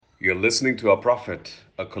You're listening to Our Prophet,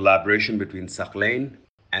 a collaboration between Sakhlain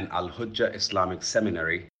and Al Hujjah Islamic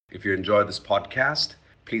Seminary. If you enjoy this podcast,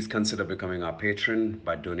 please consider becoming our patron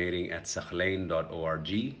by donating at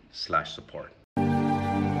sakhlain.org/support.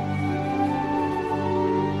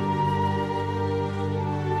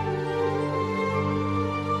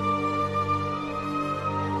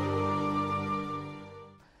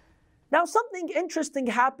 Now something interesting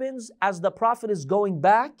happens as the Prophet is going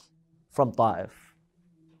back from Ta'if.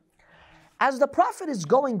 As the Prophet is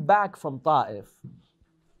going back from Ta'if,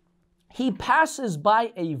 he passes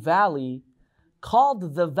by a valley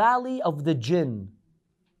called the Valley of the Jinn.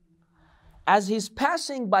 As he's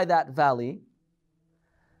passing by that valley,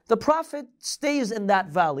 the Prophet stays in that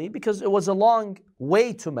valley because it was a long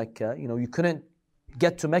way to Mecca. You couldn't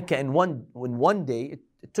get to Mecca in one day.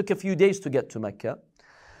 It took a few days to get to Mecca.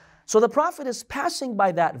 So the Prophet is passing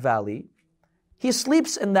by that valley. He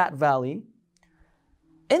sleeps in that valley.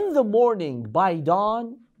 In the morning, by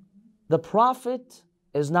dawn, the Prophet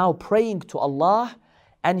is now praying to Allah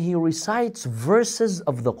and he recites verses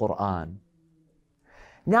of the Quran.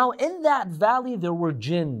 Now in that valley there were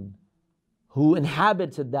jinn who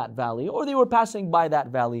inhabited that valley, or they were passing by that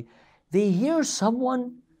valley. They hear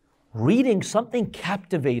someone reading something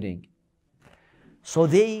captivating. So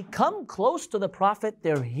they come close to the Prophet,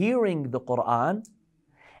 they're hearing the Quran,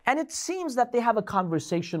 and it seems that they have a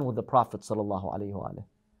conversation with the Prophet ﷺ.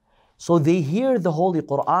 So they hear the Holy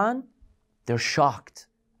Quran, they're shocked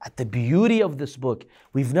at the beauty of this book.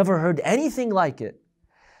 We've never heard anything like it.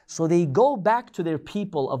 So they go back to their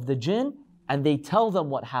people of the jinn and they tell them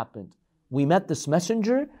what happened. We met this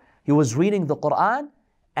messenger, he was reading the Quran,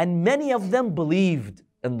 and many of them believed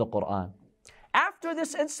in the Quran. After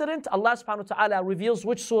this incident, Allah subhanahu wa ta'ala reveals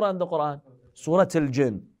which surah in the Quran? Surah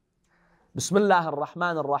Al-Jinn. Bismillah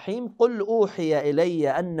ar-Rahman ar-Rahim. قُلْ أُوحِيَ إِلَيَّ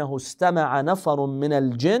أَنَّهُ اسْتَمَعَ نَفَرٌ مِّنَ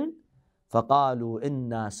الْجِنِّ فَقَالُوا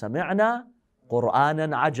إِنَّا سَمِعْنَا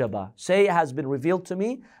قُرْآنًا عَجَبًا. Say, it has been revealed to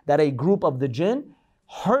me that a group of the jinn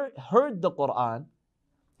heard the Quran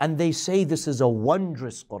and they say this is a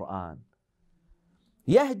wondrous Quran.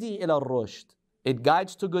 يَهْدِي إِلَى الرُّشْدِ. It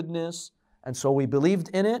guides to goodness, and so we believed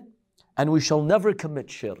in it, and we shall never commit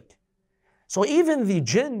shirk. So even the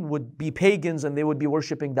jinn would be pagans and they would be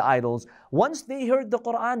worshipping the idols. Once they heard the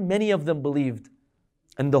Quran, many of them believed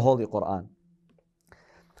in the Holy Quran.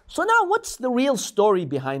 So now what's the real story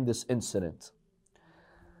behind this incident?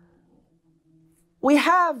 We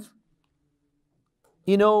have,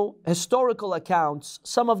 historical accounts,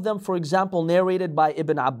 some of them, for example, narrated by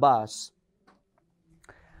Ibn Abbas.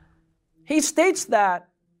 He states that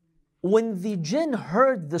when the jinn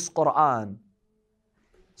heard this Quran,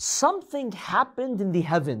 something happened in the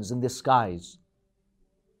heavens, in the skies.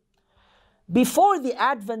 Before the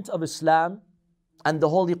advent of Islam and the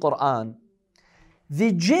Holy Quran,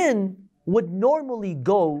 the jinn would normally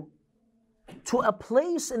go to a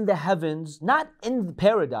place in the heavens, not in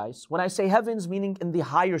paradise. When I say heavens, meaning in the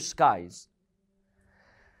higher skies.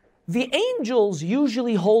 The angels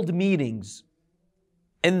usually hold meetings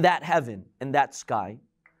in that heaven, in that sky.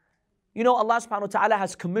 Allah subhanahu wa ta'ala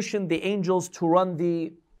has commissioned the angels to run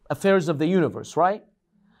the affairs of the universe, right?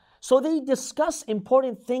 So they discuss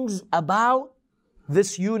important things about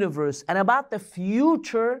this universe and about the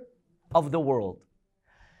future of the world.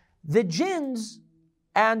 The jinns,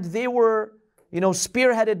 and they were,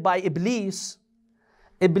 spearheaded by Iblis.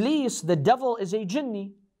 Iblis, the devil, is a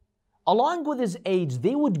jinni. Along with his aides,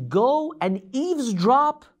 they would go and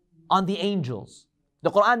eavesdrop on the angels.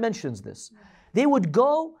 The Quran mentions this. They would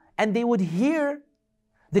go and they would hear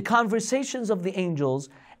the conversations of the angels,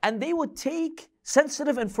 and they would take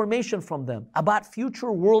sensitive information from them about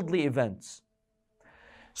future worldly events.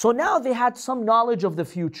 So now they had some knowledge of the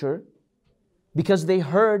future because they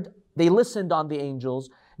listened on the angels.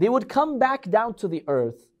 They would come back down to the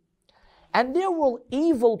earth, and there were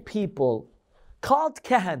evil people called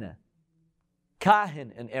kahana.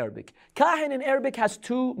 Kahin in Arabic. Kahin in Arabic has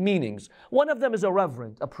two meanings. One of them is a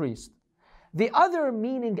reverend, a priest. The other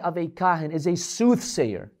meaning of a kahin is a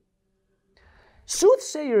soothsayer.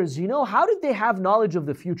 Soothsayers, how did they have knowledge of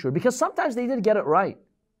the future? Because sometimes they did get it right.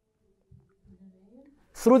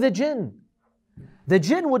 Through the jinn. The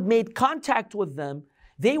jinn would make contact with them.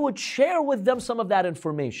 They would share with them some of that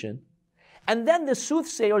information. And then the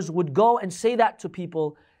soothsayers would go and say that to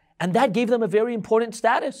people. And that gave them a very important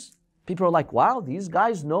status. People are like, wow, these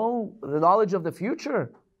guys know the knowledge of the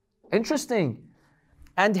future. Interesting.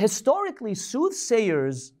 And historically,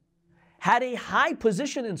 soothsayers had a high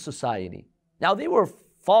position in society. Now, they were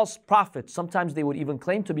false prophets. Sometimes they would even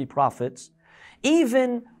claim to be prophets.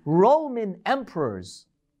 Even Roman emperors,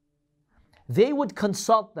 they would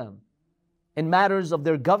consult them. in matters of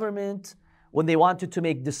their government, when they wanted to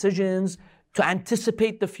make decisions, to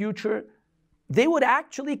anticipate the future, they would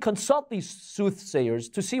actually consult these soothsayers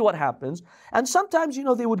to see what happens. And sometimes,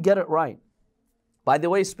 they would get it right. By the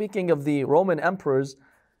way, speaking of the Roman emperors,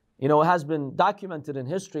 it has been documented in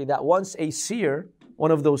history that once a seer,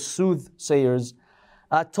 one of those soothsayers,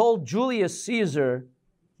 told Julius Caesar,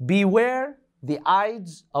 beware the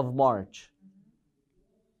Ides of March.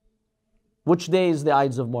 Which day is the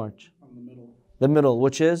Ides of March? The middle. The middle,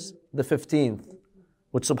 which is the 15th,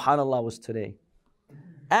 which subhanAllah was today.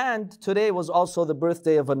 And today was also the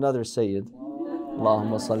birthday of another Sayyid.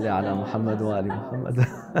 Allahumma salli ala Muhammad wa ali Muhammad.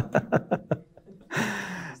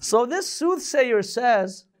 So this soothsayer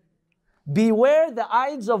says, beware the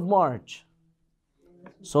Ides of March.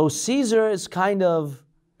 So Caesar is kind of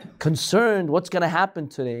concerned what's going to happen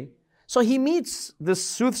today. So he meets this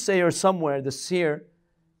soothsayer somewhere, the seer,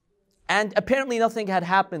 and apparently nothing had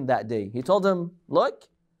happened that day. He told him, look,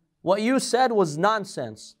 what you said was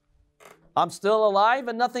nonsense. I'm still alive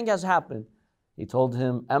and nothing has happened. He told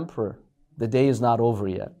him, Emperor, the day is not over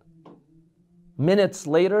yet. Minutes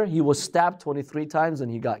later, he was stabbed 23 times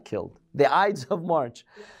and he got killed. The Ides of March.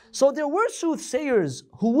 So there were soothsayers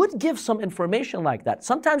who would give some information like that.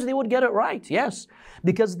 Sometimes they would get it right, yes.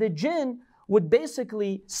 Because the jinn would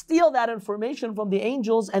basically steal that information from the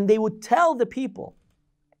angels and they would tell the people.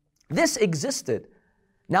 This existed.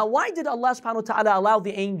 Now, why did Allah subhanahu wa ta'ala allow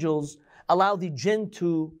the angels, allow the jinn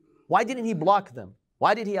to, why didn't He block them?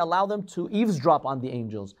 Why did He allow them to eavesdrop on the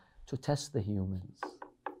angels? To test the humans.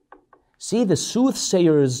 See, the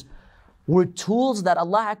soothsayers were tools that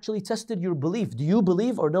Allah actually tested your belief. Do you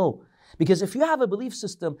believe or no? Because if you have a belief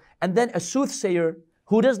system and then a soothsayer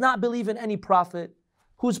who does not believe in any prophet,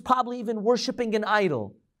 who's probably even worshiping an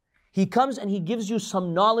idol, he comes and he gives you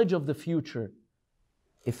some knowledge of the future.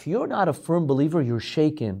 If you're not a firm believer, you're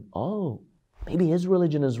shaken. Oh, maybe his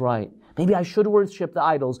religion is right. Maybe I should worship the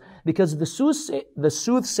idols. Because the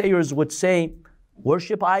soothsayers would say,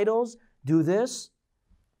 worship idols, do this,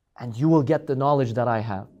 and you will get the knowledge that I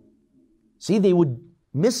have. See, they would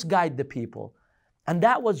misguide the people. And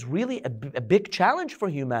that was really a big challenge for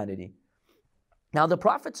humanity. Now, the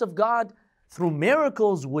prophets of God, through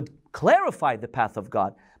miracles, would clarify the path of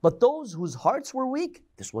God. But those whose hearts were weak,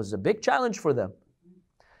 this was a big challenge for them.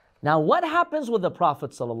 Now, what happens with the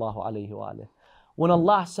Prophet ﷺ? When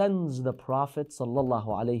Allah sends the Prophet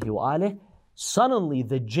ﷺ, suddenly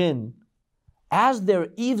the jinn, as they're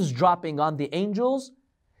eavesdropping on the angels,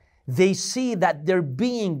 they see that they're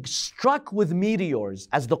being struck with meteors,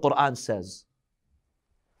 as the Quran says.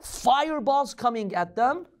 Fireballs coming at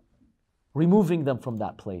them, removing them from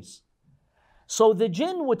that place. So the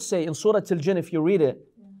jinn would say in Surah Al-Jinn, if you read it,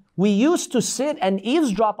 we used to sit and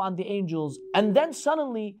eavesdrop on the angels, and then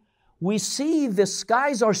suddenly we see the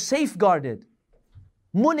skies are safeguarded.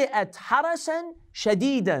 Muni'at harasan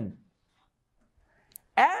shadidan.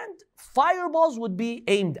 And fireballs would be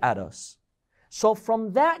aimed at us. So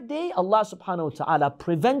from that day, Allah subhanahu wa ta'ala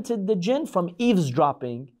prevented the jinn from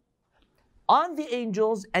eavesdropping on the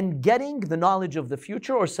angels and getting the knowledge of the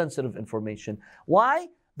future or sensitive information. Why?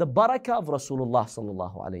 The barakah of Rasulullah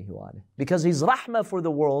sallallahu alayhi wa alayhi. Because he's rahmah for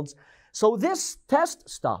the worlds. So this test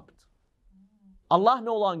stopped. Allah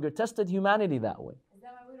no longer tested humanity that way. Is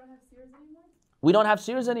that why we don't have seers anymore? We don't have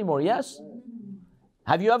seers anymore, yes.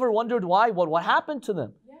 Have you ever wondered why? What happened to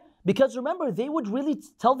them? Yeah. Because remember, they would really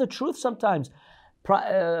tell the truth sometimes.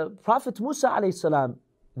 Prophet Musa alayhi salam,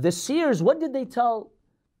 the seers, what did they tell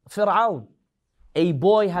Fir'aun? A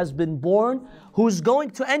boy has been born who's going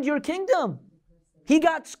to end your kingdom. He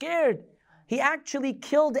got scared. He actually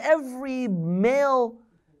killed every male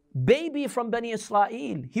baby from Bani Israel.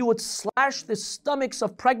 He would slash the stomachs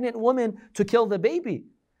of pregnant women to kill the baby.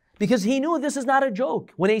 Because he knew this is not a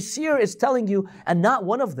joke. When a seer is telling you, and not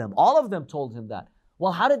one of them, all of them told him that.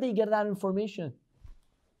 Well, how did they get that information?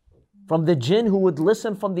 From the jinn who would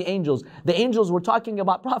listen from the angels. The angels were talking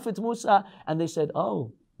about Prophet Musa, and they said,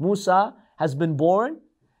 oh, Musa has been born,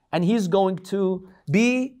 and he's going to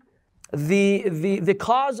be the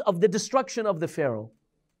cause of the destruction of the Pharaoh.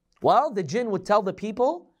 Well, the jinn would tell the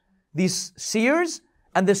people, these seers,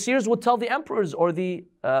 and the seers would tell the emperors or the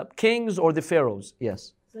kings or the pharaohs.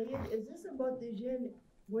 Yes. So yeah, is this about the jinn?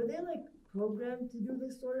 Were they like programmed to do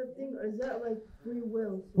this sort of thing, or is that like free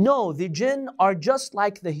will? No, the jinn are just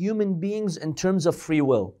like the human beings in terms of free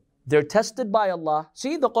will. They're tested by Allah.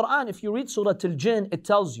 See, the Quran, if you read Surah Al-Jinn, it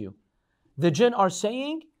tells you. The jinn are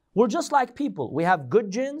saying, we're just like people. We have good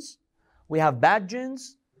jinns, we have bad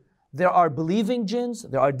jinns, there are believing jinns,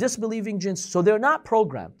 there are disbelieving jinns, so they're not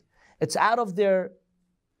programmed. It's out of their,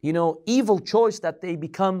 evil choice that they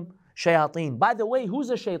become shayateen. By the way, who's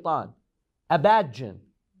a shaitan? a bad jinn.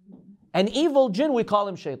 An evil jinn, we call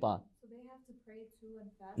him shaitan. So they have to pray too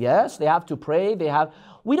and fast? Yes, they have to pray.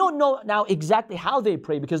 We don't know now exactly how they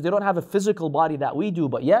pray because they don't have a physical body that we do.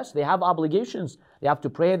 But yes, they have obligations. They have to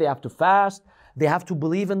pray, they have to fast, they have to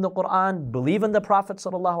believe in the Quran, believe in the Prophet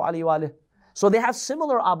sallallahu alaihi wasallam. So they have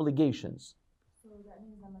similar obligations. So that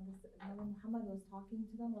means that when Muhammad was talking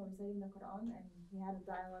to them or reciting the Quran and he had a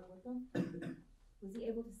dialogue with them, was he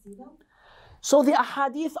able to see them? So the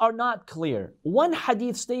ahadith are not clear. One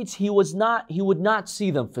hadith states he would not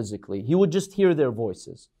see them physically. He would just hear their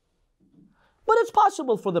voices. But it's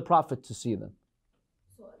possible for the Prophet to see them.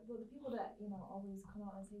 So the people that, always come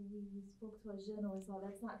out and say we spoke to a jinn or so,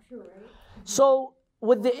 that's not true, right? So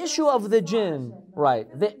with the issue of the jinn, right,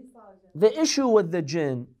 the issue with the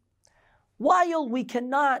jinn, while we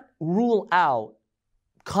cannot rule out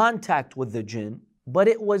contact with the jinn, but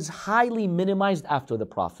it was highly minimized after the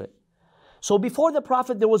Prophet. So before the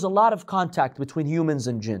Prophet, there was a lot of contact between humans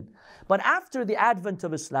and jinn. But after the advent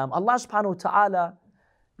of Islam, Allah subhanahu wa ta'ala,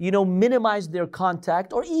 minimized their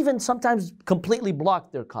contact or even sometimes completely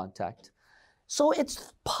blocked their contact. So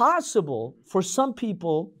it's possible for some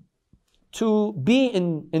people to be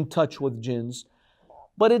in touch with jinns,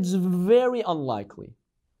 but it's very unlikely.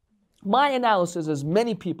 My analysis is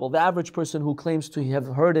many people, the average person who claims to have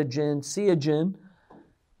heard a jinn, see a jinn,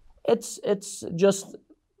 it's just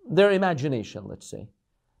their imagination, let's say.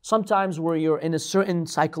 Sometimes where you're in a certain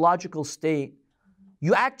psychological state,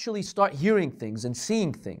 you actually start hearing things and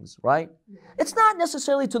seeing things, right? It's not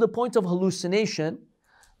necessarily to the point of hallucination,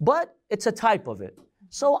 but it's a type of it.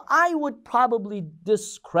 So I would probably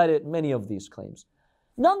discredit many of these claims.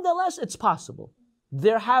 Nonetheless, it's possible.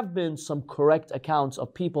 There have been some correct accounts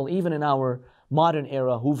of people, even in our modern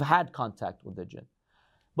era, who've had contact with the jinn.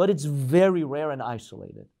 But it's very rare and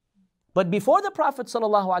isolated. But before the Prophet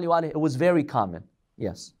ﷺ, it was very common.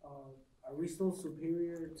 Yes. Are we still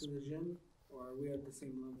superior to the jinn, or are we at the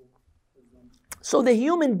same level as them? So the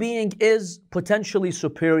human being is potentially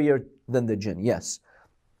superior than the jinn, yes.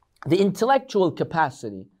 The intellectual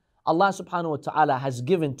capacity Allah subhanahu wa ta'ala has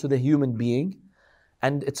given to the human being,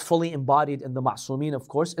 and it's fully embodied in the ma'sumin, of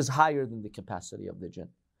course, is higher than the capacity of the jinn.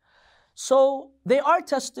 So they are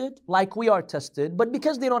tested like we are tested, but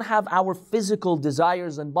because they don't have our physical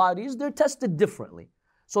desires and bodies, they're tested differently.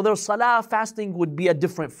 So their salah, fasting would be a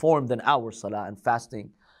different form than our salah and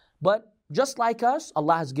fasting. But just like us,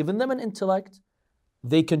 Allah has given them an intellect.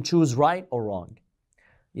 They can choose right or wrong.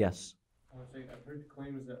 Yes. I've heard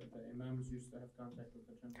claims that the imams used to have contact with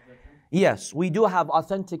the jinn. Is that true? Yes, we do have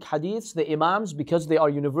authentic hadiths. The imams, because they are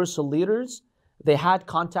universal leaders, they had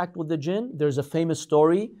contact with the jinn. There's a famous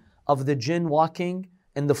story of the jinn walking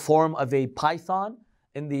in the form of a python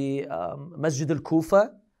in the Masjid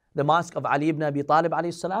al-Kufa, the mosque of Ali ibn Abi Talib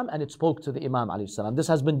alayhi salam, and it spoke to the Imam alayhi salam. This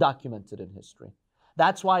has been documented in history.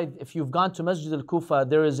 That's why if you've gone to Masjid al-Kufa,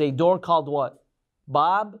 there is a door called what?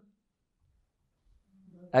 Bab?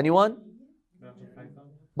 Anyone?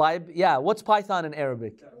 Yeah, what's python in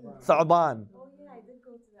Arabic? Thu'ban. Oh yeah, I did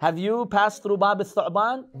go to that. Have you passed through Bab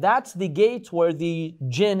al-Thu'ban? That's the gate where the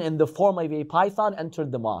jinn in the form of a python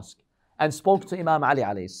entered the mosque and spoke to Imam Ali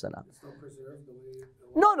alayhi salam. It's still preserved the way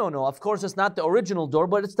it was? No. Of course, it's not the original door,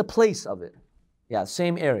 but it's the place of it. Yeah,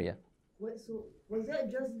 same area. Wait, so was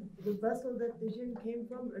that just the vessel that the jinn came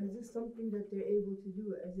from, or is this something that they're able to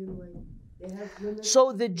do, as in like they have limits?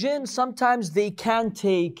 So the jinn, sometimes they can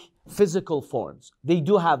take physical forms. They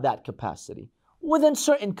do have that capacity, within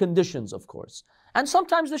certain conditions, of course. And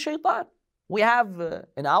sometimes the shaitan. We have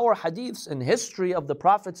in our hadiths, in history of the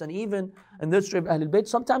prophets, and even in the history of Ahlul Bayt,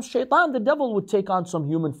 sometimes shaitan, the devil, would take on some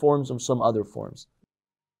human forms or some other forms.